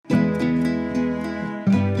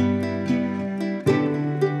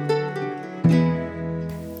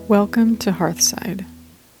Welcome to Hearthside,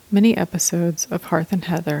 mini episodes of Hearth and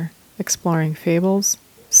Heather exploring fables,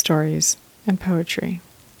 stories, and poetry.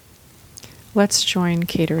 Let's join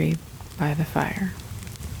Catery by the fire.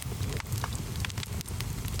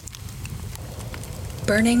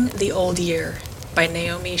 Burning the Old Year by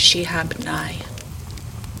Naomi Shihab Nye.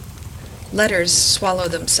 Letters swallow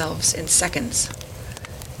themselves in seconds.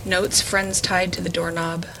 Notes friends tied to the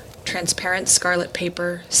doorknob, transparent scarlet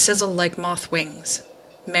paper sizzle like moth wings,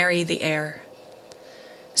 marry the air.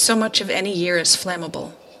 So much of any year is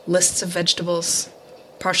flammable. Lists of vegetables,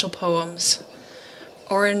 partial poems,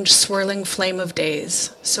 orange swirling flame of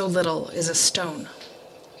days, so little is a stone.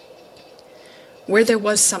 Where there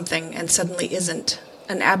was something and suddenly isn't,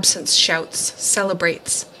 an absence shouts,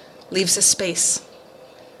 celebrates, leaves a space.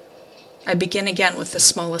 I begin again with the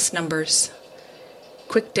smallest numbers.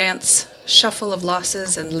 Quick dance, shuffle of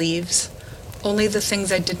losses and leaves. Only the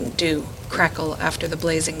things I didn't do crackle after the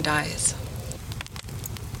blazing dies.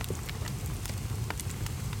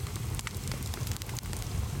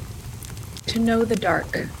 To Know the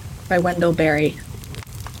Dark by Wendell Berry.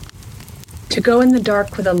 To go in the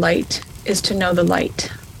dark with a light is to know the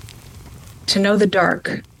light. To know the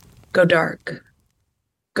dark, go dark.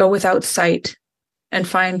 Go without sight, and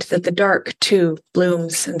find that the dark, too,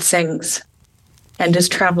 blooms and sings, and is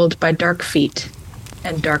traveled by dark feet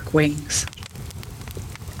and dark wings.